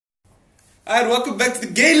Alright, welcome back to the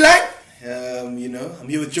Gay Line. I'm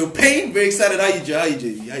here with Joe Payne. Very excited. How you, Joe? How you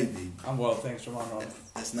doing? I'm well, thanks, Roman.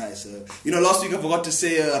 That's nice. Last week I forgot to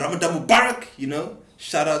say Ramadan Mubarak.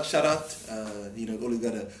 Shout out.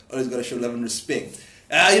 Always gotta show love and respect.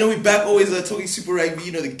 We're back always talking Super Rugby.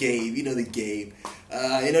 The game.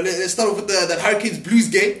 Let's start off with that Hurricanes Blues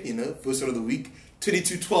game. First one of the week,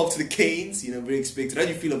 22-12 to the Canes. Very expected. How do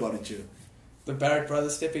you feel about it, Joe? The Barrett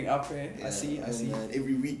brothers stepping up, eh? Yeah, I see. Man,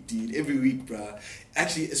 every week, dude. Every week, bruh.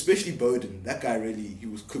 Actually, especially Bowden. That guy he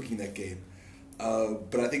was cooking that game.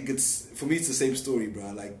 But I think for me, it's the same story,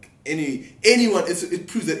 bruh. Like, anyone, it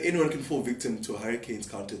proves that anyone can fall victim to a Hurricanes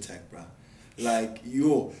counter-attack, bruh. Like,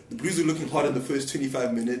 the Blues were looking hard in the first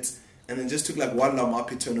 25 minutes, and then just took like one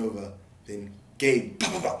Lamapi turnover, then game,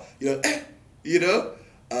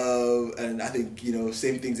 and I think,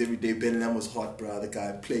 same things every day. Ben Lam was hot, bruh. The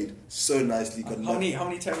guy played so nicely. How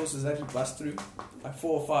many tackles does that he bust through? Like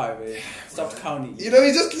 4 or 5, eh? Stopped counting. He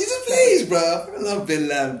just plays, bruh. I love Ben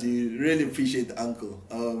Lam, dude. Really appreciate the uncle.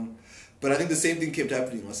 But I think the same thing kept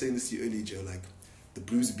happening. I was saying this to you earlier, Joe. Like, the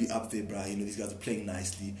Blues would be up there, bruh. These guys are playing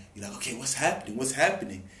nicely. You're like, okay, what's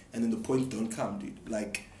happening? And then the points don't come, dude.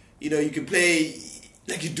 Like, you can play,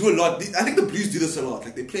 like, you do a lot. I think the Blues do this a lot.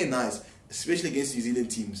 Like, they play nice, especially against New Zealand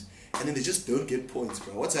teams, and then they just don't get points,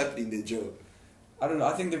 bro. What's happening there, Joe? I don't know.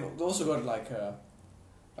 I think they've also got like a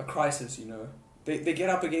crisis. They get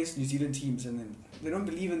up against New Zealand teams and then they don't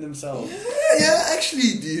believe in themselves. Yeah,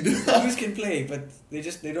 actually, dude. Blues can play, but they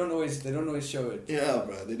don't always show it. Yeah,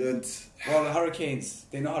 bro. They don't. Well, the Hurricanes,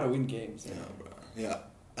 they know how to win games. Yeah, bro. Yeah,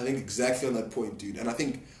 I think exactly on that point, dude. And I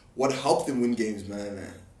think what helped them win games,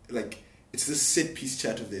 man, like, it's this set piece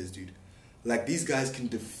chat of theirs, dude. Like, these guys can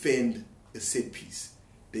defend a set piece.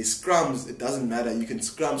 They scrums, it doesn't matter. You can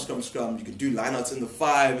scrum. You can do lineouts in the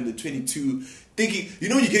 5 and the 22. Thinking,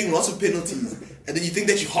 you're getting lots of penalties, and then you think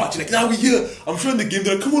that you're hot. You're like, nah, we're here. I'm showing the game.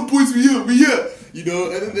 They're like, come on, boys, we're here. And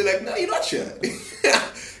then they're like, no, you're not here.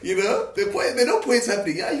 There are no points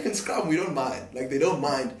happening. Yeah, you can scrum. We don't mind. Like, they don't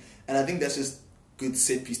mind. And I think that's just good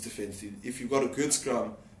set piece defense, dude. If you've got a good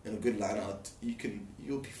scrum and a good lineout,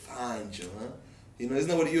 you'll be fine, Joe. Huh? Isn't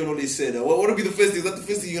that what Ian always said? What would be the first thing? Is that the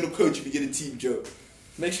first thing you're going to coach if you get a team, Joe?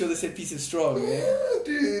 Make sure the set piece is strong, yeah,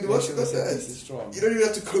 dude. Make sure the set piece is strong. You don't even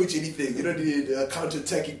have to coach anything. You don't need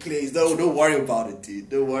counter-attacking plays. No, don't worry about it, dude.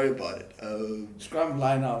 Don't worry about it. Scrum,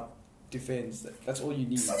 line out, defense. That's all you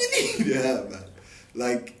need. That's all you need. Yeah, man.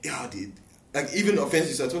 Like, yeah, dude. Like, even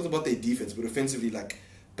offensively, so I talked about their defense, but offensively, like,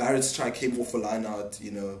 Barrett's try came off a line out,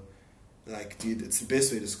 Like, dude, it's the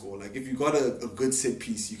best way to score. Like, if you got a good set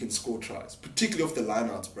piece, you can score tries, particularly off the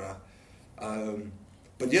lineouts, bruh.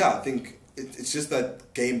 But yeah, I think it's just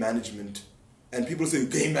that game management, and people say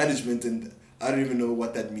game management, and I don't even know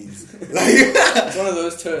what that means. Like, it's one of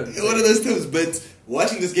those terms. One of those terms. But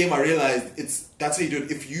watching this game, I realized that's how you do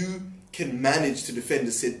it. If you can manage to defend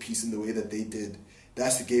a set piece in the way that they did,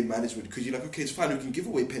 that's the game management. Because you're like, okay, it's fine. We can give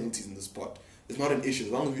away penalties in this spot. It's not an issue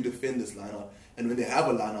as long as we defend this lineout. And when they have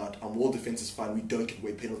a line-out, our wall defense is fine. We don't get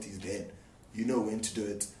away penalties then. You know when to do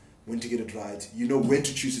it, when to get it right. You know when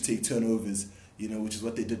to choose to take turnovers, which is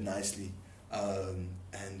what they did nicely.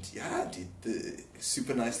 And yeah, dude,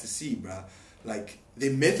 super nice to see, bruh. Like,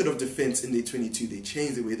 their method of defense in their 22, they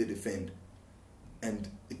changed the way they defend. And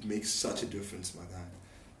it makes such a difference, my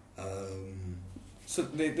guy. So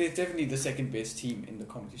they're definitely the second best team in the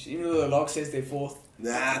competition. Even though the log says they're fourth.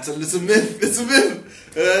 Nah, it's a myth. It's a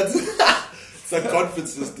myth. It's a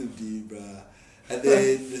confidence system, dude, bruh. And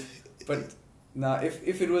then... But, now, if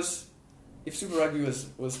Super Rugby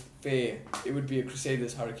was fair, it would be a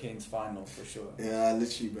Crusaders Hurricanes final for sure. Yeah,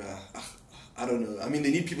 literally, bruh. I don't know. I mean,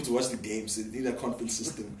 they need people to watch the games. So they need a confidence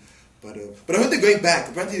system. But I heard they're going back.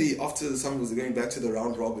 Apparently, after the summers, they're going back to the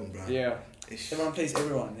round robin, bruh. Yeah. Everyone plays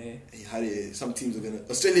everyone, eh? Some teams are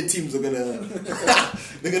Australian teams are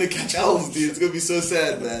they're gonna catch L's, dude. It's gonna be so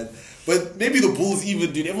sad, man. But maybe the Bulls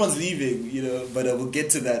even, dude. Everyone's leaving, but we'll get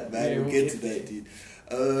to that, man. Yeah, we'll get to that,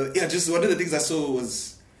 dude. Just one of the things I saw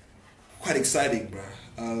was quite exciting,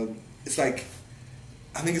 bro. It's like,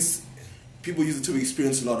 I think people use the term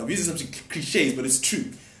experience a lot. I'm using some cliches, but it's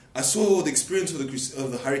true. I saw the experience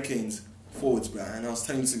of the Hurricanes forwards, bro, and I was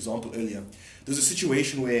telling this example earlier. There's a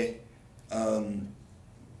situation where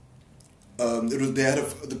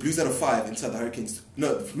the Blues had a 5 inside the Hurricanes.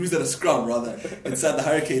 No, the Blues had a scrum rather inside the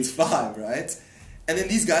Hurricanes 5, right? And then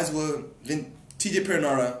these guys then TJ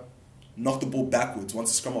Perenara knocked the ball backwards once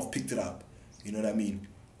the scrum off picked it up. You know what I mean?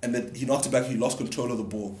 And then he knocked it back. He lost control of the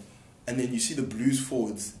ball. And then you see the Blues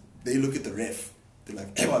forwards. They look at the ref. They're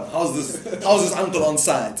like, "Hey man, how's this uncle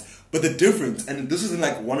onside?" But the difference, and this is in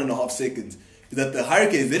like 1.5 seconds. is that the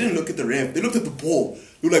Hurricanes, they didn't look at the ref, they looked at the ball.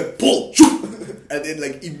 They were like, ball, shoot! And then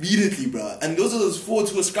like immediately, bro. And those are those forwards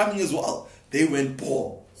who were scrumming as well. They went,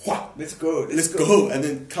 ball, wha, Let's go. let's go. And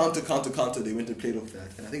then counter. They went and played off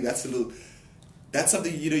that. And I think that's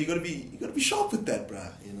something, you know, you gotta be sharp with that, bro.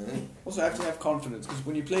 You know. Also have to have confidence, because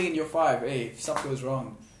when you play in your 5, if stuff goes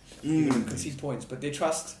wrong, you're going to concede points. But they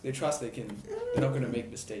trust they're not going to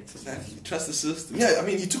make mistakes. Exactly. Trust the system. Yeah, I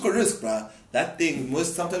mean, he took a risk, bro. That thing,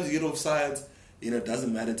 sometimes you get offsides, you know, it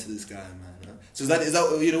doesn't matter to this guy, man. Huh? So is that,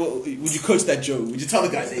 you know, would you coach that, Joe? Would you tell the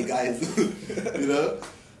guys, hey, guys, you know?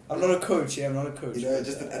 I'm not a coach, I'm not a coach. You know,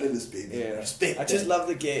 just an analyst, baby. Yeah. Respect. I just love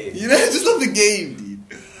the game. You know, I just love the game, dude.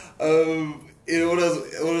 You know, what else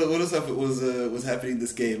was happening in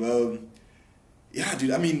this game? Yeah,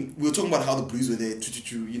 dude, I mean, we were talking about how the Blues were there,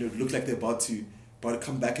 you know, looked like they're about to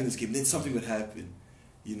come back in this game. Then something would happen,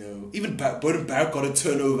 you know. Even Bowden Barrett got a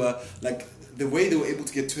turnover. Like, the way they were able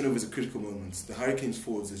to get turnovers at critical moments, the Hurricanes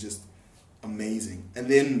forwards are just amazing. And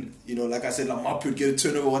then, you know, like I said, Lamar would get a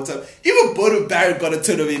turnover one time. Even Bowden Barrett got a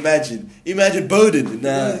turnover, imagine Bowden. He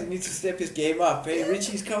needs to step his game up. Hey,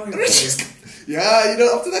 Richie's coming. Yeah, you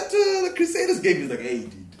know, after that the Crusaders game, he's like, hey,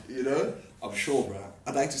 dude, you know, I'm sure, bro.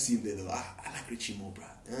 I'd like to see him there, though. I like Richie more, bro.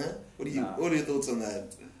 Huh? What are your thoughts on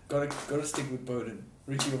that? Gotta stick with Bowden.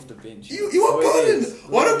 Richie off the bench. You want Bowden?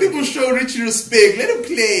 Why don't people show Richie respect? Let him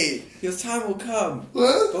play. His time will come.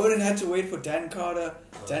 What? Bowden had to wait for Dan Carter.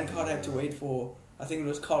 Dan Carter had to wait for, I think it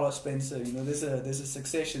was Carlos Spencer. You know, there's a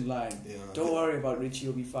succession line. Yeah, don't worry about Richie,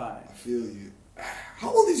 you'll be fine. I feel you. How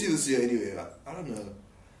old is he this year anyway? I don't know.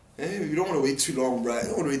 You don't want to wait too long, right? You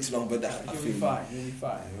don't want to wait too long, but You'll be fine. You'll be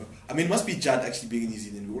fine. You know? I mean, it must be Judd actually being in New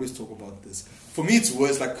Zealand. We always talk about this. For me, it's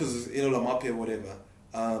worse, like, because, you know, Lamape or whatever.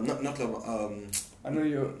 I know not Lamape.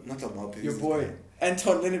 your boy,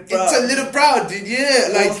 Anton Linnett-Brown. Anton Linnett-Brown, dude, yeah.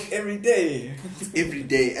 Like, every day. every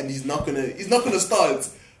day, and he's not gonna start.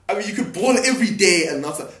 I mean, you could ball every day and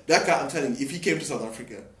not start. That guy, I'm telling you, if he came to South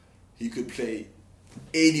Africa, he could play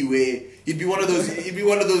anywhere. He'd be one of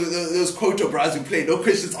those quota bras who play, no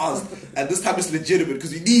questions asked. And this time it's legitimate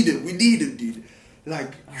because we need him, dude.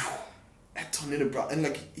 Like, Anton Linnett-Brown, and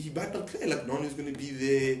like, he might not play. Like, Nonu's gonna be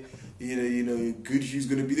there. You know, Goodhugh's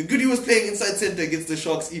gonna be there. Goodhue was playing inside centre against the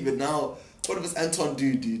Sharks even now. What does Anton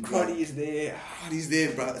do, dude? Crotty is there. Crotty's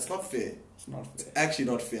there, bro. It's not fair. It's not fair. It's actually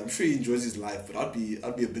not fair. I'm sure he enjoys his life, but I'd be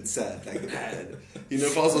a bit sad. Like, you know,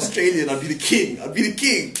 if I was Australian, I'd be the king.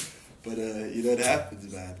 But you know, it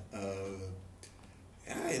happens, man.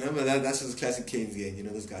 Yeah, you know, but that's just a classic Canes game. You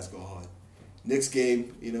know, those guys go hard. Next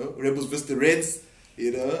game, you know, Rebels vs the Reds.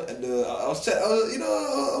 You know, and I was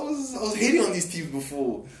hating on these teams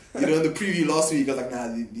before. You know, in the preview last week, I was like, nah,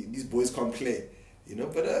 these boys can't play. You know,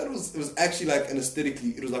 but it was actually like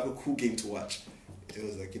aesthetically, it was like a cool game to watch. It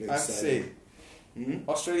was like, you know, exciting. I have to say,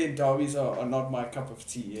 Australian derbies are not my cup of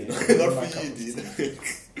tea. Yeah. Not for you, dude.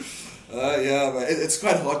 Yeah, man. It's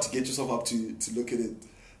quite hard to get yourself up to look at it.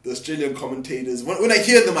 The Australian commentators, when I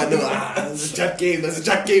hear them, I know, there's a Jack game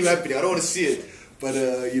happening. I don't want to see it. But,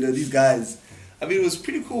 you know, these guys, I mean, it was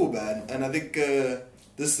pretty cool, man. And I think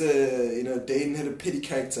this, you know, Dane had a petty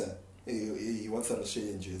character. He wants that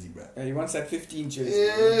Australian jersey, bro. He wants that 15 jersey.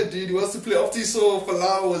 Yeah, dude, he wants to play. After he saw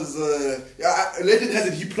Falau was... legend has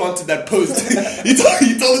it, he planted that post. he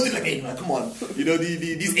told him, like, hey, man, come on. You know,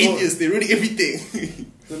 these atheists, they're ruining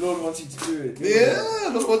everything. The Lord wants you to do it. Yeah,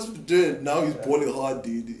 the Lord wants him to do it. Now he's balling hard,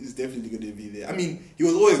 dude. He's definitely going to be there. I mean, he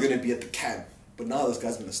was always going to be at the camp. But now this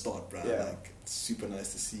guy's going to start, bro. Yeah. Like, it's super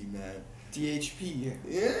nice to see, man. DHP.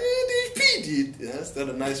 Yeah, DHP, dude. Yeah, that's not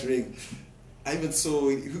a nice ring. I even saw,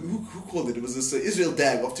 who called it? It was this Israel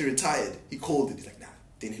Dag after he retired. He called it. He's like, nah,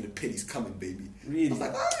 Dane Petty's coming, baby. Really? I was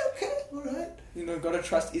like, okay, alright. You know, gotta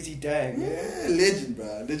trust Izzy Dag. Yeah, legend,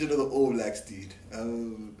 bro. Legend of the All Blacks, dude. Yeah,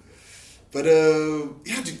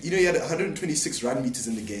 dude, you know, he had 126 run meters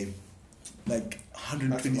in the game. Like,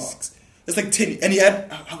 126. That's like 10. And he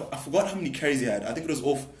had, I forgot how many carries he had. I think it was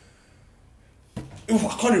off. I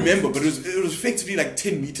can't remember, but it was effectively like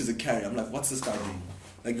 10 meters a carry. I'm like, what's this guy doing?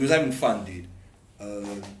 Like, he was having fun, dude.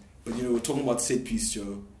 But, you know, we're talking about set piece,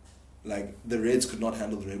 Joe. Like, the Reds could not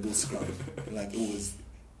handle the Rebels scrum. Like,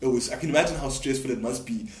 it was, I can imagine how stressful it must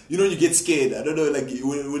be. You know, you get scared. I don't know, like,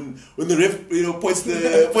 when the ref, you know, points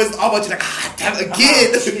the arm out, you're like, damn,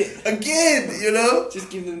 again, you know?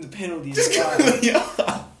 Just give them the penalties. Yeah,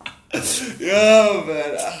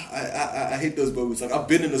 man. I hate those moments. Like, I've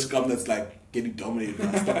been in a scrum that's like getting dominated,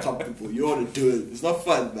 man. It's not comfortable. You want to do it. It's not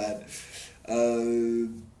fun, man.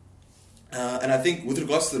 And I think with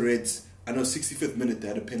regards to the Reds, I know 65th minute they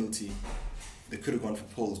had a penalty. They could have gone for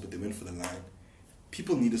poles, but they went for the line.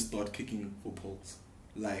 People need to start kicking for poles.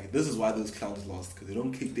 Like, this is why those clowns lost, because they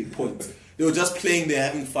don't kick their points. They were just playing there,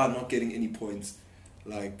 having fun, not getting any points.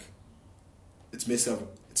 Like, it's messed up.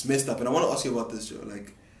 It's messed up. And I want to ask you about this, Joe.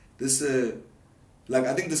 Like, this,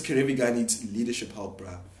 I think this Karevi guy needs leadership help,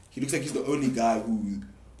 bruh. He looks like he's the only guy who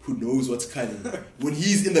knows what's coming. When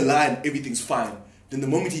he's in the line, everything's fine. Then the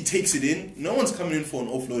moment he takes it in, no one's coming in for an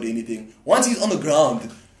offload or anything. Once he's on the ground,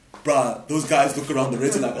 bruh, those guys look around the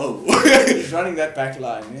reds and like, oh. He's running that back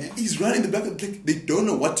line, yeah? He's running the back line. Like, they don't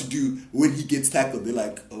know what to do when he gets tackled. They're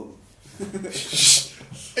like, oh.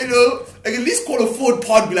 You know, like, at least call a forward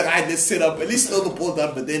pod, be like, alright, let's set up, at least slow the ball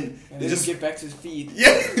down, but then they just get back to his feet.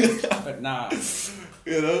 Yeah. But nah.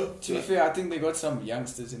 You know? To be fair, I think they got some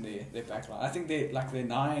youngsters in their back line. I think they're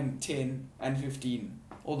 9, 10, and 15.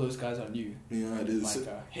 All those guys are new. Yeah, it is.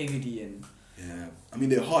 Like Haggerty and... Yeah. I mean,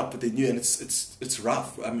 they're hot, but they're new, and it's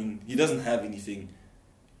rough. I mean, he doesn't have anything,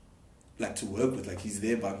 like, to work with. Like, he's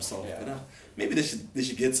there by himself. Yeah. But, maybe they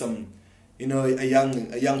should get some, you know, a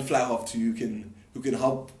young fly half who can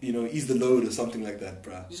help, you know, ease the load or something like that,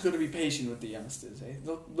 bruh. You just got to be patient with the youngsters, eh?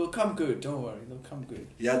 They'll come good, don't worry, they'll come good.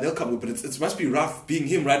 Yeah, they'll come good, but it must be rough being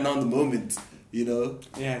him right now in the moment, you know?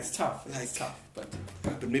 Yeah, it's tough, it's tough, but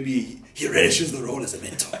maybe he relishes the role as a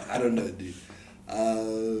mentor. I don't know, dude.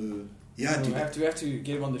 Yeah, dude. We have to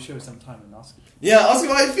get him on the show sometime and ask him. Yeah, ask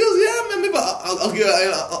him how he feels. Yeah, man, maybe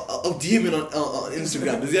I'll DM him on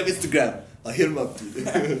Instagram. Does he have Instagram? I'll hit him up,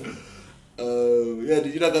 dude. Yeah,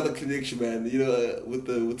 dude, you know, I got the connection, man. You know,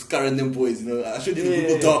 with Scar and them boys. You know, I showed you the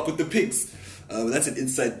Google Doc with the pics. That's an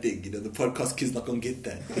inside thing. You know, the podcast kids not gonna get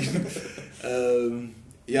that.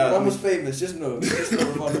 Yeah, Ron was famous. Just know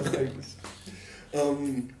Ron was famous.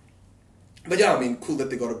 But yeah, I mean, cool that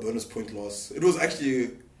they got a bonus point loss. It was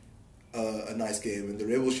actually a nice game, and the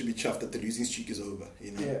Rebels should be chuffed that the losing streak is over.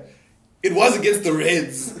 You know. Yeah. It was against the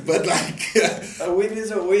Reds, but like... a win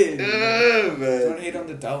is a win. Man. Don't hate on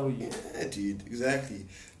the W. Yeah, dude, exactly.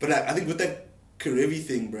 But I think with that Karevi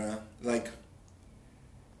thing, bruh, like,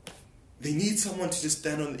 they need someone to just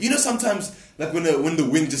stand on... You know, sometimes, like, when the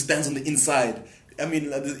wing just stands on the inside, I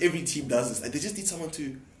mean, like, every team does this. Like, they just need someone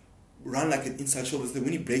to run like an inside shoulder. So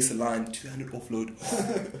when he breaks the line, 200 offload.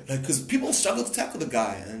 Like, because people struggle to tackle the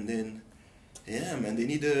guy, and then... Yeah, man, they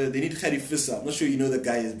need Khadi Fissa. I'm not sure you know the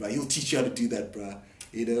guy is, bro. He'll teach you how to do that, bro.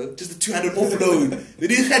 You know, just a 200 offload. They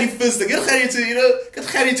need Khadi Fissa. Get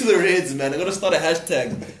Khadi to the Reds, man. I gotta start a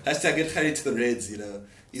hashtag. Hashtag get Khadi to the Reds. You know,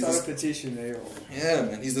 start a petition, eh? Yeah,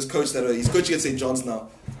 man. He's this coach he's coaching at St. John's now.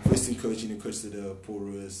 First team coaching. He coached at Paul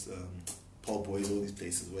Rose, Paul Boys, all these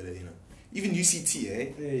places where they, you know, even UCT,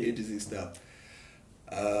 eh? Yeah. Interesting stuff.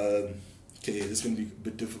 Okay, this is gonna be a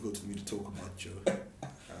bit difficult for me to talk about, Joe.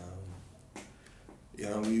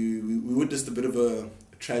 Yeah, we witnessed a bit of a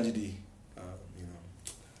tragedy, you know,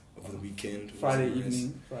 over the weekend. Friday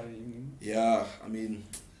evening. Yeah, I mean,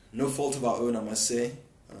 no fault of our own, I must say.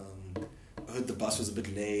 I heard the bus was a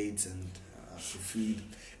bit late and for food.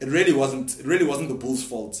 It really wasn't the Bulls'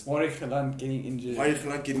 fault. Warwick Geland getting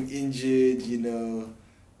injured. You know.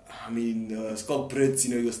 I mean, Scott Brits,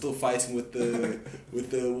 you know, you're still fighting with the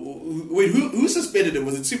wait, who suspended him?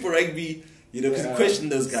 Was it Super Rugby? You know, because he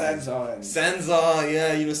questioned those guys. Sansa,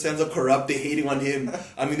 yeah, you know, Sansa corrupt. They're hating on him.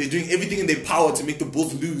 I mean, they're doing everything in their power to make the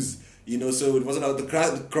Bulls lose. You know, so it wasn't the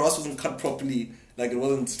grass wasn't cut properly. Like it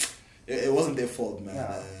wasn't their fault, man.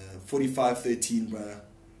 Yeah. 45-13, bruh.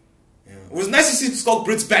 Yeah. It was nice to see Scott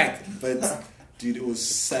Brits back, but dude, it was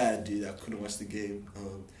sad, dude. I couldn't watch the game.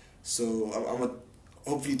 So I'm gonna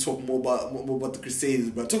hopefully talk more about the Crusaders,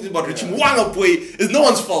 but talking about Richie Mwanga, boy, it's no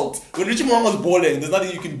one's fault. When Richie Mwanga's balling, there's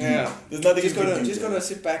nothing you can do. Yeah. There's nothing you can do. Just gotta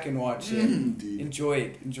sit back and watch. Dude. Enjoy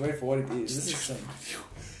it for what it is. This is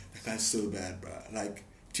that guy's so bad, bruh. Like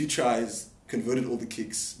 2 tries, converted all the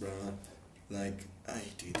kicks, bruh. Like,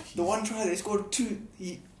 dude. The one try they scored 2.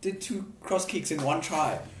 He did 2 cross kicks in 1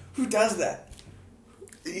 try. Who does that?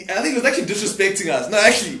 I think he was actually disrespecting us. No,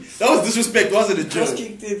 actually, that was disrespect, wasn't it, Joe? Cross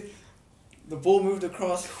kicked it. The ball moved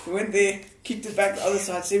across. He went there, kicked it back the other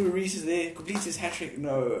side. Sammy Reese is there, completes his hat trick.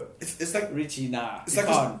 No, it's like Richie. Nah, it's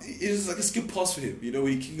like a skip pass for him. You know,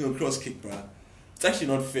 when he kicking a cross kick, bruh. It's actually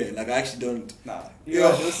not fair. Like I actually don't. Nah, it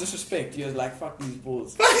was disrespect. He was like, "Fuck these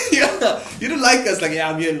balls." Yeah, you don't like us. Like,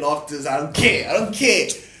 yeah, I'm here in Loftus. I don't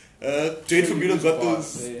care. Jade from Muno got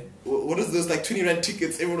those. Yeah. What is those like 20 rand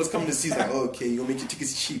tickets? Everyone was coming to see. Like, oh, okay, you gonna make your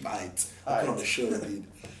tickets cheap, alright? I'll put on the show, dude.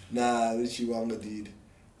 Nah, Richie Wanga, dude.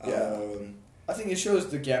 Yeah. I think it shows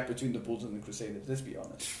the gap between the Bulls and the Crusaders, let's be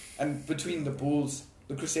honest. And between the Bulls,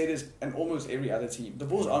 the Crusaders, and almost every other team. The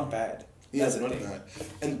Bulls aren't bad. Yeah, That's they're the not thing.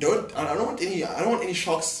 bad. And I don't want any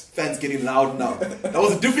Sharks fans getting loud now. That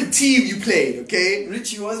was a different team you played, okay?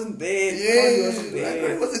 Richie wasn't there. Yeah, Connie wasn't I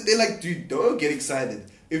there. wasn't there. Like, dude, don't get excited.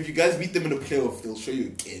 If you guys beat them in the playoff, they'll show you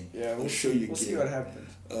again. Yeah, they'll show you we'll again. see what happens.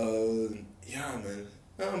 Yeah,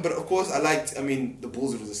 man. But of course, I mean, the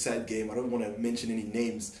Bulls, it was a sad game. I don't want to mention any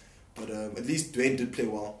names. But at least Dwayne did play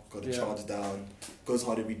well. Got a charge down. Goes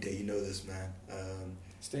hard every day. You know this, man.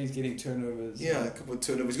 Stays getting turnovers. Yeah, a couple of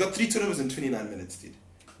turnovers. He got 3 turnovers in 29 minutes, dude.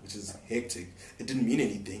 Which is hectic. It didn't mean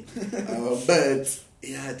anything. But,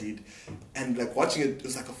 yeah, dude. And, like, watching it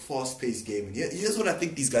was like a fast-paced game. And here's what I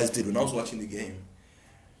think these guys did when I was watching the game.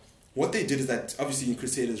 What they did is that, obviously, in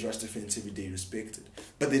Crusaders, rush defense every day, respected.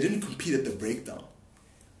 But they didn't compete at the breakdown.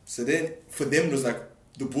 So then, for them, it was like,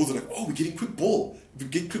 the Bulls were like, oh, we're getting quick ball. If we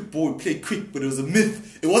get quick ball, we play quick. But it was a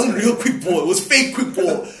myth. It wasn't real quick ball. It was fake quick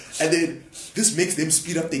ball. And then this makes them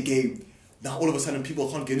speed up their game. Now all of a sudden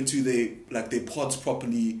people can't get into their pods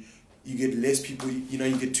properly. You get less people.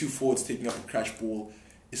 You get 2 forwards taking up a crash ball.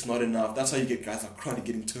 It's not enough. That's how you get guys like Crowder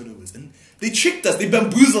getting turnovers. And they tricked us. They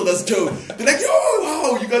bamboozled us, Joe. They're like, yo,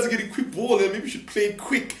 wow, you guys are getting quick ball. And maybe you should play it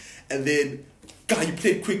quick. And then, God, you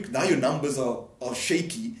played quick. Now your numbers are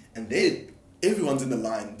shaky. And everyone's in the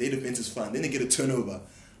line. Their defense is fine. Then they get a turnover.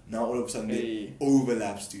 Now all of a sudden it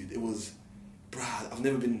overlaps, dude. It was, bruh, I've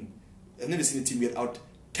never seen a team get out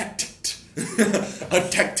tacticked.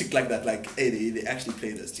 Out tacticked like that. Like, hey, they actually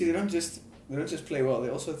play this. See, they don't just play well. They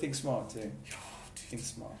also think smart, eh? Think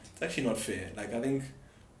smart. It's actually not fair. Like, I think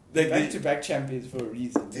back-to-back champions for a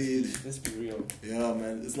reason. Let's be real. Yeah,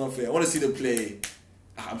 man, it's not fair. I want to see them play.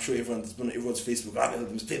 I'm sure everyone's Facebook.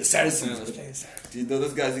 They must play the Saracens. Dude,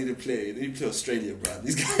 those guys need to play. They need to play Australia, bro.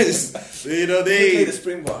 These guys, they play the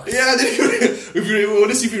Springboks. Yeah, if we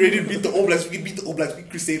want to see if we're ready to beat the All Blacks, we can beat the All Blacks. Beat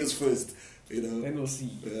Crusaders first. Then we'll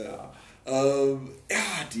see. Yeah.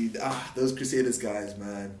 Dude. Those Crusaders guys,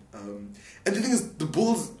 man. And the thing is, the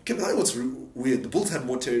Bulls. Can I tell you what's weird? The Bulls had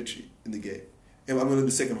more territory in the game. I mean, in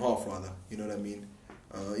the second half, rather. You know what I mean?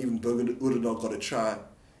 Even Bergen would have not got a try.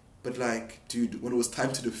 But, like, dude, when it was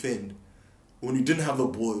time to defend, when you didn't have the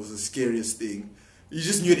ball, it was the scariest thing. You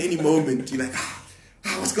just knew at any moment, you're like,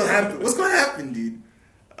 what's going to happen? What's going to happen, dude?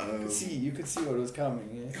 You could see what was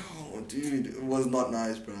coming, yeah. Oh, dude, it was not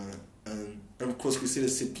nice, bro. And of course,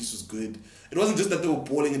 Crusaders' set piece was good. It wasn't just that they were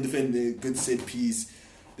balling and defending a good set piece.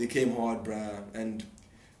 They came hard, bro. And,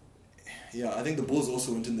 yeah, I think the Bulls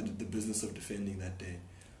also went in the business of defending that day.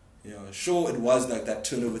 Yeah, sure, it was like that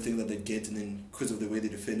turnover thing that they'd get, and then because of the way they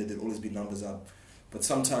defended, there'd always be numbers up. But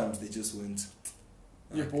sometimes they just weren't.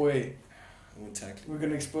 Your boy. Won't tackle. We're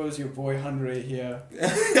gonna expose your boy Henry here.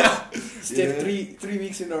 Step 3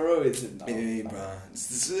 weeks in a row, is it? Hey, bro.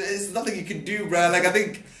 It's nothing you can do, bro. Like, I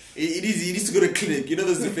think he needs to go to clinic. You know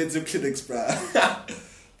those defensive clinics, bro.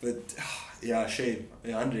 But, yeah, shame.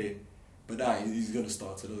 Yeah, Andre. But he's gonna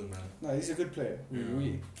start, so it doesn't matter. No, he's a good player.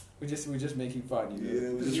 We're just making fun. We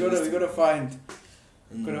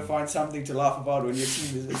gotta find something to laugh about when your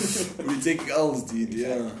team is. When you take L's, dude.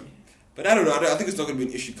 Exactly. Yeah. But I don't know. I think it's not gonna be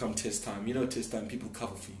an issue come test time. You know, test time people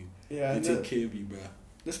cover for you. Yeah. They take care of you, bro.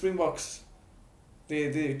 The Springboks,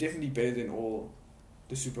 they're definitely better than all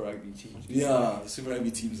the Super Rugby teams. Yeah, the Super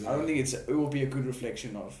Rugby teams. I don't think it will be a good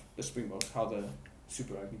reflection of the Springboks how the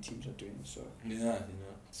Super Rugby teams are doing. So yeah,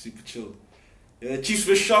 super chilled. Yeah, Chiefs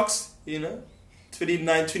vs Sharks.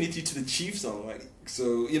 29-23 to the Chiefs. So, what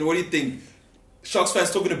do you think? Sharks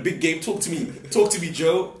fans talking a big game. Talk to me. Talk to me,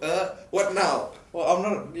 Joe. What now? Well, I'm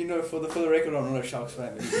not, for the record, I'm not a Sharks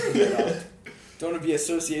fan. Don't want to be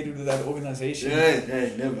associated with that organization. Yeah,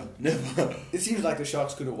 never. It seems like the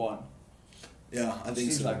Sharks could have won. Yeah, I think so. It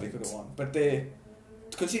seems like they could have won. But they're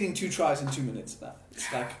conceding 2 tries in 2 minutes now.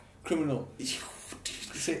 It's like criminal.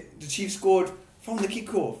 The Chiefs scored from the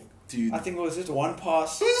kickoff. Dude. I think it was just one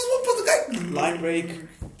pass. It was just one pass, the guy. Line break,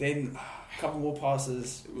 then a couple more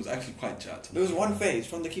passes. It was actually quite chat. There was one phase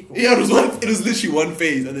from the kickoff. Yeah, it was literally one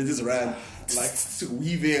phase, and they just ran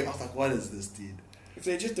weaving. I was like, what is this, dude? If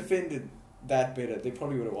they just defended that better, they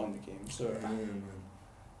probably would have won the game. So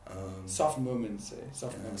soft moments,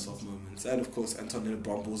 soft moments. And of course, Anton Nella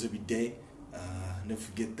bomb balls every day. Never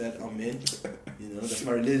forget that. Amen. That's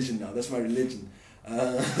my religion now. That's my religion.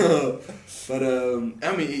 But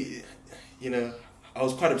I mean, I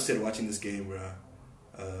was quite upset watching this game where,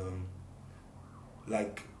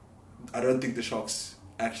 I don't think the Sharks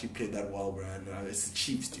actually played that well, bro. And it's the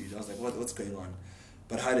Chiefs, dude. I was like, what's going on?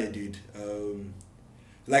 But how they, dude?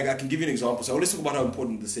 I can give you an example. So I always talk about how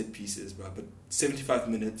important the set piece is, bro. But 75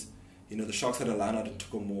 minutes, the Sharks had a line out and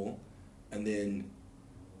took them more, and then,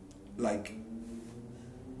 it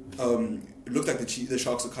looked like the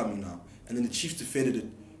Sharks are coming now. And then the Chiefs defended it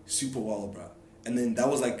super well, bro. And then that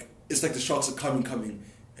was like, it's like the Sharks are coming,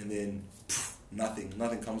 and then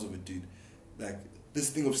nothing comes of it, dude. Like, this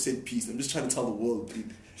thing of set piece, I'm just trying to tell the world,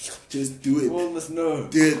 dude. Just do it. The world must know.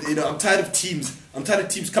 Dude, you know, I'm tired of teams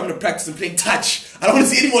coming to practice and playing touch. I don't want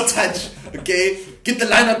to see any more touch, okay? Get the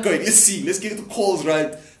lineup going. Let's get the calls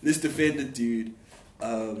right. Let's defend it, dude.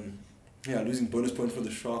 Losing bonus point for the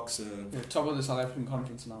Sharks. Top of the South African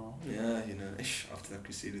conference now. Yeah, you know, after that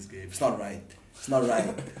Crusaders game. It's not right.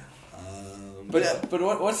 But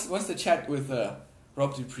what's the chat with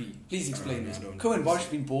Rob Dupree? Please explain this. Cohen Bosch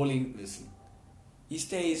been balling. Listen. He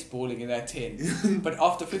stays balling in that 10. But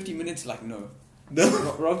after 50 minutes, like, no.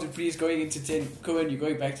 Rob Dupree is going into 10. Cohen, you're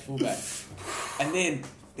going back to fullback. And then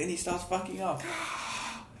he starts fucking up.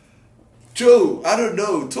 Joe, I don't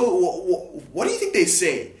know. What do you think they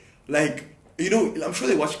say? Like, you know, I'm sure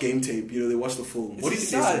they watch game tape. You know, they watch the film. What do you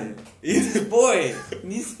think they say? His boy.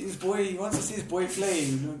 His boy. He wants to see his boy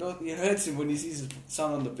playing. You know, it hurts him when he sees his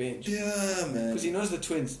son on the bench. Yeah, man. Because he knows the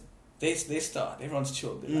Twins. They start. Everyone's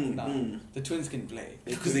chilled. They're like, nah, the Twins can play.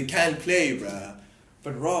 Because they can play, bruh.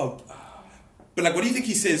 But Rob... But, like, what do you think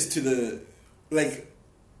he says to the... Like,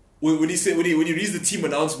 when he reads the team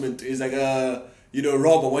announcement, he's like, you know,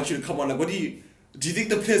 Rob, I want you to come on. Like, do you think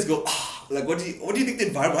the players go, like, what do you think the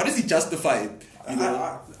environment... How does he justify it? You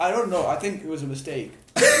know? I don't know. I think it was a mistake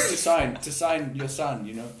to sign your son,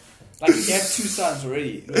 you know? Like, he had 2 sons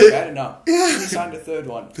already. It was bad enough. He signed a 3rd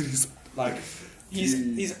one. Like...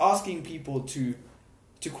 He's asking people to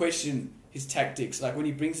question his tactics. Like when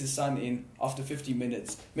he brings his son in after 50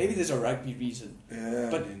 minutes, maybe there's a rugby reason. Yeah,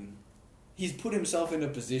 but he's put himself in a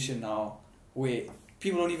position now where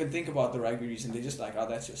people don't even think about the rugby reason. They're just like, oh,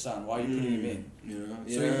 that's your son. Why are you putting him in?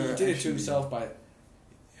 Yeah. So he did it to himself by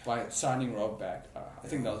signing Rob back. I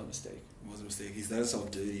think that was a mistake. It was a mistake. He's done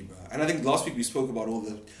himself dirty, bro. And I think last week we spoke about all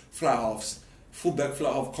the fly halves, fullback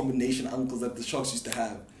fly half combination uncles that the Sharks used to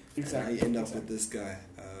have. Exactly. You end up with this guy.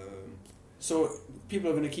 So people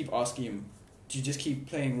are going to keep asking him, do you just keep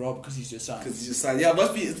playing Rob because he's your son? Because he's your son. Yeah, it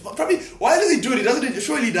must be. It's probably. Why does he do it?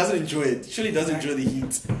 Surely he doesn't enjoy it. Surely he doesn't enjoy the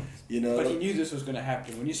heat. You know. But he knew this was going to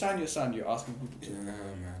happen. When you sign your son, you're asking people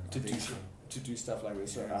to do stuff like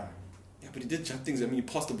this. So, yeah, but he did jump things. I mean, he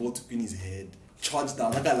passed the ball to Queenie's head. Charged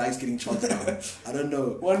down. That guy likes getting charged down. I don't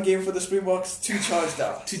know. 1 game for the Springboks, 2 charged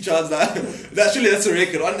down. 2 charged down. That's a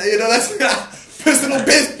record. You know, that's personal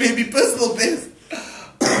best, baby. Personal best.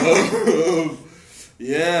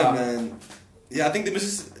 Yeah, man. Yeah, I think they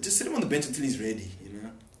must just sit him on the bench until he's ready, you know.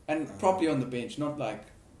 And properly on the bench, not like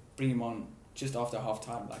bring him on just after half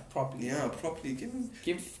time, like properly. Yeah, properly.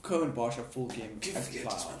 Give Cohen Bosch a full game and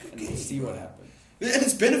we'll see what happens. And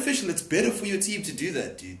it's beneficial. It's better for your team to do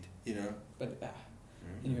that, dude. You know. But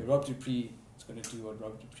anyway, Rob Dupree is going to do what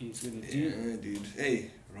Rob Dupree is going to do. Yeah, dude. Hey,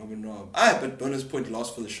 Rob. But bonus point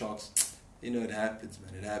lost for the Sharks. You know, it happens,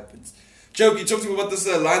 man. It happens. Joke, you talked to me about this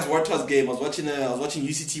Lions Warriors game. I was watching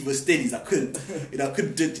UCT versus Steadies. I couldn't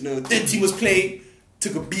do it. You know, their team was playing,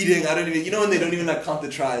 took a beating. I don't even, you know, when they don't even like count the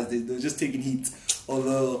tries, they were just taking heat.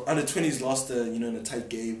 Although under 20s lost, you know, in a tight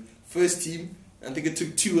game. First team, I think it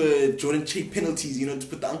took 2 Jordan Chait penalties, you know, to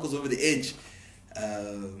put the uncles over the edge.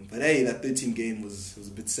 But hey, that 13 game was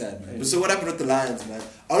a bit sad, man. But so what happened with the Lions, man?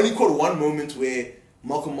 I only caught one moment where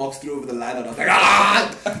Malcolm Marx threw over the line and I was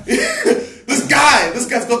like, this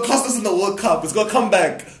guy's gonna cost us in the World Cup. It's gonna come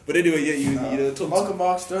back. But anyway, yeah, you know, Malcolm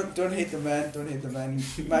Marx, don't hate the man. Don't hate the man.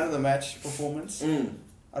 Man of the match performance.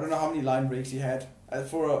 I don't know how many line breaks he had. I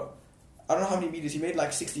don't know how many meters he made.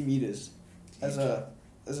 Like 60 meters. As a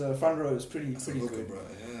front row, is pretty good. Bro.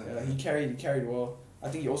 Yeah, he carried well. I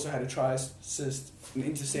think he also had a try, assist, an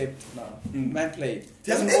intercept. No, man played.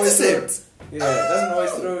 Doesn't always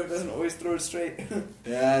throw it straight.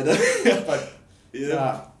 Yeah, but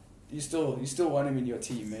yeah, you still want him in your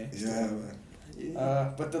team, man. Yeah, man.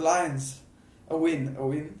 Yeah. But the Lions, a win.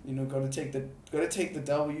 You know, got to take the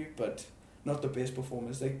W, but not the best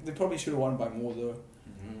performance. They probably should have won by more though.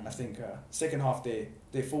 I think second half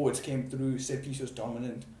their forwards came through. Set piece was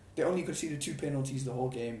dominant. They only conceded 2 penalties the whole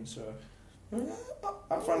game, so.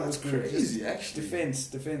 Up front was good. Crazy, actually.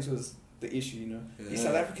 Defense was the issue, you know. Yeah. These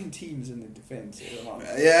South African teams in the defense.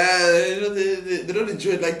 Yeah, they don't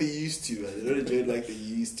enjoy it like they used to. Man. They don't enjoy it like they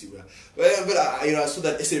used to. Man. But you know, I saw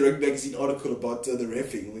that SA Rugby Magazine article about the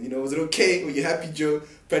reffing. You know, was it okay? Were you happy, Joe?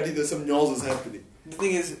 Apparently, there's some nulls was happening. The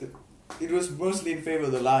thing is, it was mostly in favor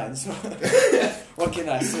of the Lions. So what can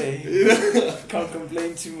I say? Can't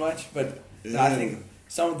complain too much, but I think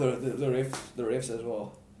some of the refs as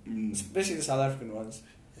well. Especially the South African ones.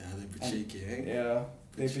 Yeah, they're a bit shaky, eh? Yeah,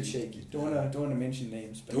 they're a bit shaky. Don't wanna mention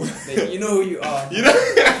names, but you know who you are. you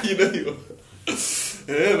know you are.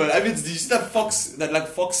 Yeah, but I mean, did you see that Fox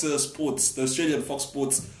Sports, the Australian Fox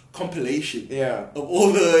Sports compilation? Yeah. Of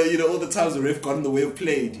all the times the ref got in the way of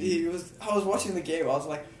play. Dude. I was watching the game. I was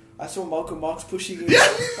like, I saw Malcolm Marx pushing him. Yeah.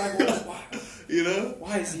 Like, why?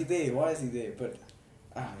 Why is he there? But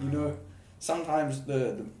sometimes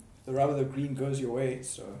the rub of the green goes your way.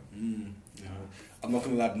 So. I'm not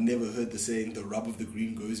gonna lie, I've never heard the saying "the rub of the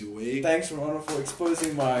green goes your way." Thanks, Ronald, for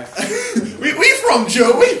exposing my. we from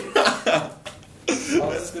Joe. I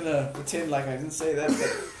was just gonna pretend like I didn't say that,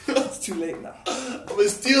 but it's too late now. I'm gonna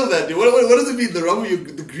steal that, dude. What does it mean? The rub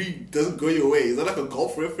of the green doesn't go your way? Is that like a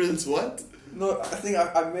golf reference? What? No, I think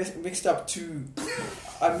I mixed up two.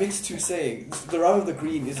 I mixed two sayings. The rub of the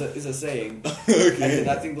green is a saying, Okay. and then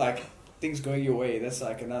I think like things going your way. That's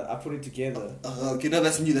like another. I put it together. Okay, no,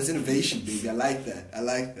 that's new. That's innovation, baby. I like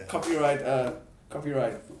that. Copyright.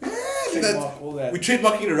 Trademark, all that. We're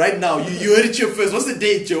trademarking it right now. You heard it here first. What's the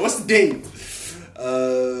date, Joe? What's the date?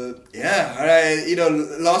 Yeah, alright.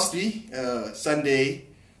 Last week, Sunday,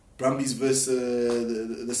 Brumbies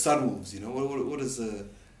versus the Sunwolves.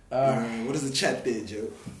 What is the chat there, Joe?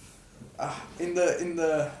 In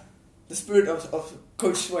the spirit of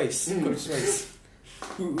Coach Swayze,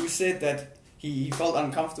 who said that he felt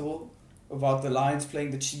uncomfortable about the Lions playing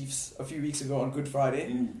the Chiefs a few weeks ago on Good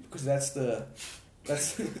Friday because that's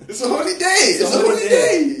it's a holy day. It's a holy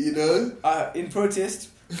day. In protest,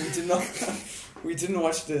 we didn't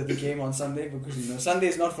watch the game on Sunday because Sunday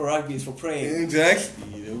is not for rugby, it's for praying.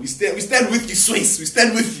 Exactly. We stand with you, Swiss. We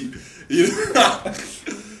stand with you.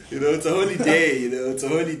 It's a holy day. It's a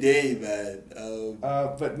holy day, man.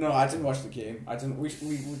 But no, I didn't watch the game. I didn't. We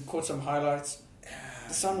caught some highlights.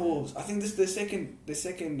 The Sunwolves. I think this is the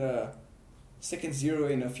second zero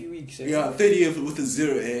in a few weeks. Actually. Yeah, 30th with a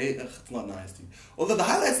 0, eh? Ugh, it's not nice, dude. Although the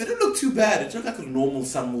highlights, they didn't look too bad. It looked like a normal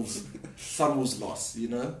Sunwolves loss,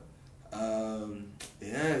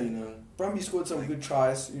 Brumby scored some good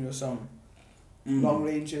tries, some long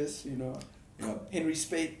ranges, Yeah. Henry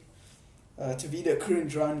Spate, Tavita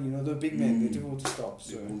couldn't run, the big men, they're difficult to stop.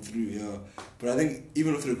 So. They pulled through, yeah. But I think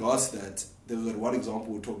even with regards to that, there was that one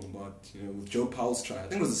example we're talking about, with Joe Powell's try. I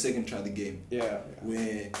think it was the second try of the game. Yeah.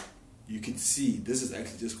 Where you could see this is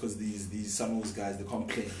actually just because these Sunwolves guys, they can't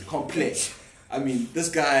play. I mean, this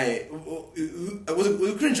guy was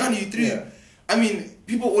it Corinne Johnny you threw? Yeah. I mean,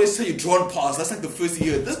 people always say you drawn pass. That's like the first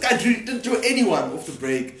year. This guy didn't draw anyone off the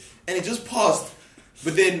break, and he just passed.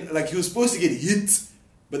 But then, he was supposed to get hit.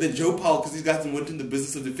 But then Joe Powell, because these guys weren't in the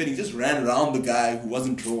business of defending, just ran around the guy who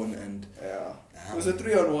wasn't drawn. And it was a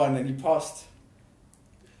 3-on-1, and he passed.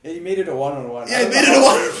 Yeah, he made it a 1-on-1. Yeah, he made it a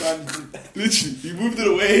 1. Literally, he moved it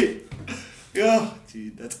away. Yeah,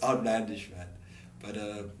 dude, that's outlandish, man. But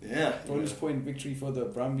bonus point victory for the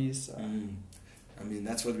Brumbies. I mean,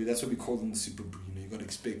 that's what we call them the Super Brew. You gotta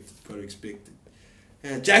expect it.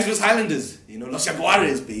 Yeah, Jags vs Highlanders. Los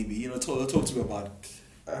Jaguares, baby. Talk to me about it.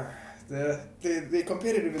 They're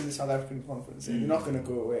competitive in the South African Conference. They're not going to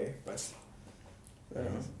go away, but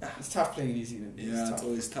it's tough playing New Zealand. It's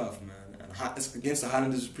always tough, man. And against the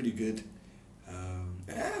Highlanders, it's pretty good.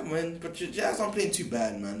 Man, but your Jags aren't playing too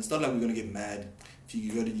bad, man. It's not like we're going to get mad if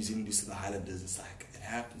you go to New Zealand, lose to the Highlanders. It's like, it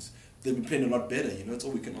happens. They've been playing a lot better, It's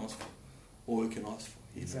all we can ask for.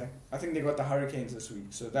 Exactly. I think they got the Hurricanes this week,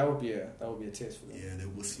 so that would be a test for them. Yeah, they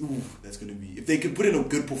will see. Ooh, that's going to be... If they can put in a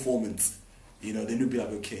good performance... then you'll be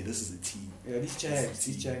like, okay, this is a team. Yeah, these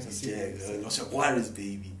Jags are serious. Los Jaguares,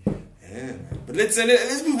 baby. Yeah, man. But let's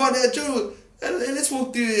move on. Joe, let's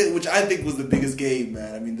walk through which I think was the biggest game,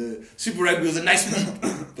 man. I mean, the Super Rugby was a nice week,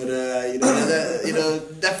 but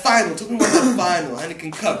that final. Talking about that final,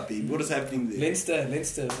 Heineken Cup, baby. What is happening there?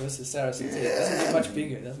 Leinster versus Saracens. Yeah. It doesn't get much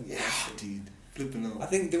bigger, doesn't it? Yeah, dude. Flipping out. I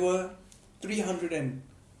think there were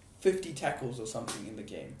 350 tackles or something in the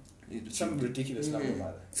game. Some ridiculous number like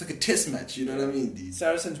that. It's like a test match, you know what I mean, dude?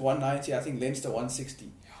 Saracens 190, I think Leinster 160.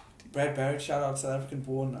 Brad Barrett, shout out South African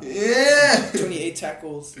born. Yeah! 28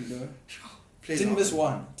 tackles, Didn't miss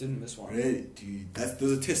one. Really, dude.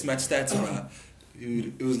 Those are test match stats, bro.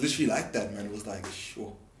 It was literally like that, man. It was like,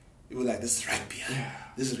 sure. It was like, this is rugby. Yeah.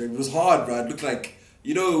 This is rugby. It was hard, bro. It looked like,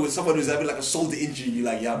 with someone who's having like a shoulder injury, you're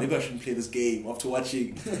like, yeah, maybe I shouldn't play this game. After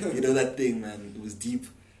watching, that thing, man. It was deep.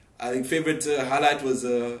 I think favorite highlight was,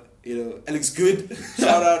 Alex Good.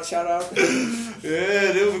 Shout out.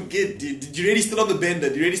 Yeah, don't forget, dude. Did you really still on the bender?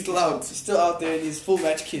 Did you really still out? He's still out there in his full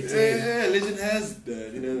match kit. Yeah, legend has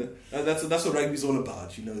that. That's what rugby's all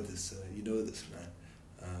about. You know this, man.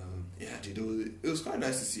 Dude, it was quite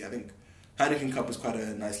nice to see. I think Heineken Cup is quite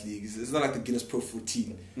a nice league. It's not like the Guinness Pro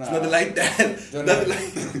 14. Nah, it's nothing like that.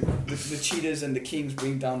 The cheaters and the kings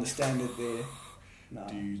bring down the standard there. Nah,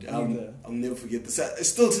 dude, neither. I'll never forget this.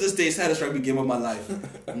 Still to this day, saddest rugby game of my life.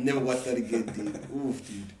 I'll never watch that again, dude. Oof,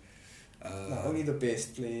 dude. No, only the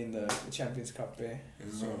best play in the Champions Cup there.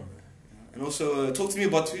 So. And also, talk to me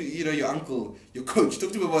about your uncle, your coach.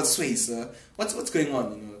 Talk to me about Sway, sir. What's going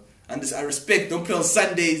on? And I respect. Don't play on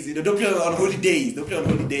Sundays. Don't play on holy days. But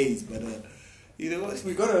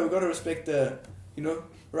we gotta respect the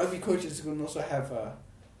rugby coaches can also have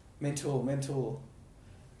mental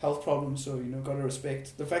health problems. So gotta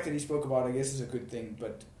respect the fact that he spoke about. I guess is a good thing.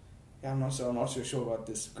 But yeah, I'm not so sure about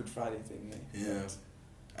this Good Friday thing. Yeah,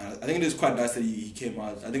 I think it is quite nice that he came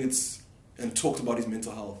out. I think and talked about his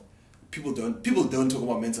mental health. People don't talk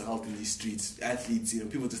about mental health in these streets. Athletes,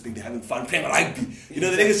 people just think they're having fun playing rugby. They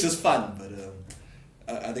think it's just fun. But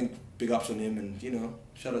I think big ups on him, and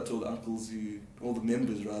shout out to all the uncles all the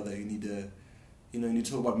members rather, who need to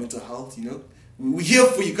talk about mental health. We're here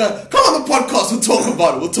for you guys. Come on the podcast. We'll talk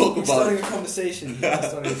about it. Starting a conversation.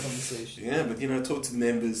 Yeah, but talk to the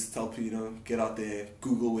members. Tell people, get out there.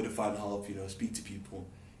 Google where to find help. Speak to people.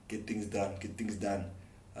 Get things done.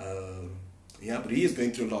 Yeah, but he is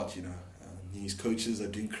going through a lot, his coaches are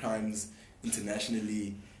doing crimes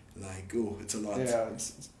internationally. Like, it's a lot. Yeah,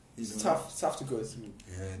 it's tough. It's tough to go through.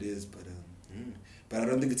 Yeah, it is. But I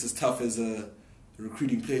don't think it's as tough as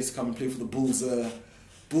recruiting players to come and play for the Bulls.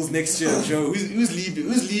 Bulls next year, Joe. Who's leaving?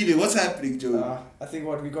 Who's leaving? What's happening, Joe? I think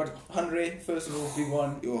we got Andre first of all, big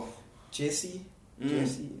one. Oh. Jesse.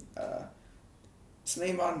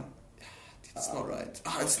 Snyman. It's not right.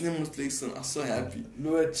 It's Nemo Flixon. I'm so happy.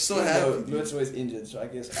 Lewis always injured, so I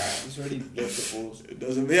guess he's already left the Bulls. It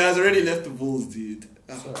doesn't. Yeah, he's already left the Bulls, dude.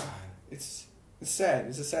 So, it's sad.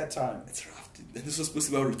 It's a sad time. It's rough, dude. And this was supposed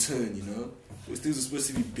to be our return, Things were supposed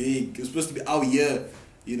to be big. It was supposed to be our year,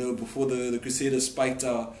 before the Crusaders spiked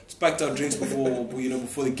our drinks before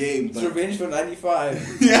the game. It's revenge for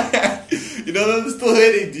 '95. Yeah, they're still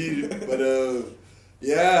hurting, dude. But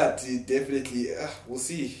yeah, dude, definitely. We'll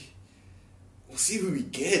see. We'll see who we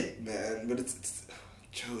get, man. But it's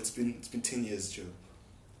Joe. It's been 10 years, Joe.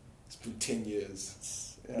 It's been 10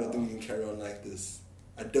 years. I don't think we can carry on like this.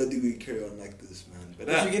 Man. But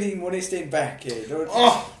if you're getting more, they stay back.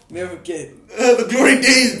 Never get the glory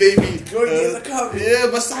days, baby. The glory days are coming. Yeah,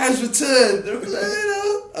 Messiah's return.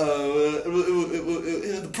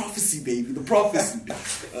 The prophecy, baby. The prophecy.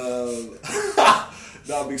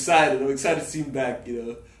 No, I'm excited. to see him back.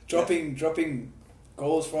 Dropping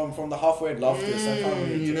goals from the halfway at Loftus. I can't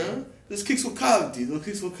wait. Those kicks will come, dude.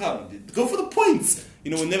 Go for the points.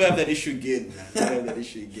 We'll never have that issue again, man.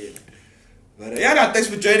 But thanks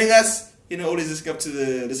for joining us. Always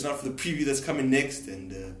listen out for the preview that's coming next.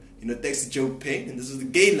 And thanks to Joe Payne. And this is the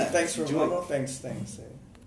Game Line. Thanks for thanks.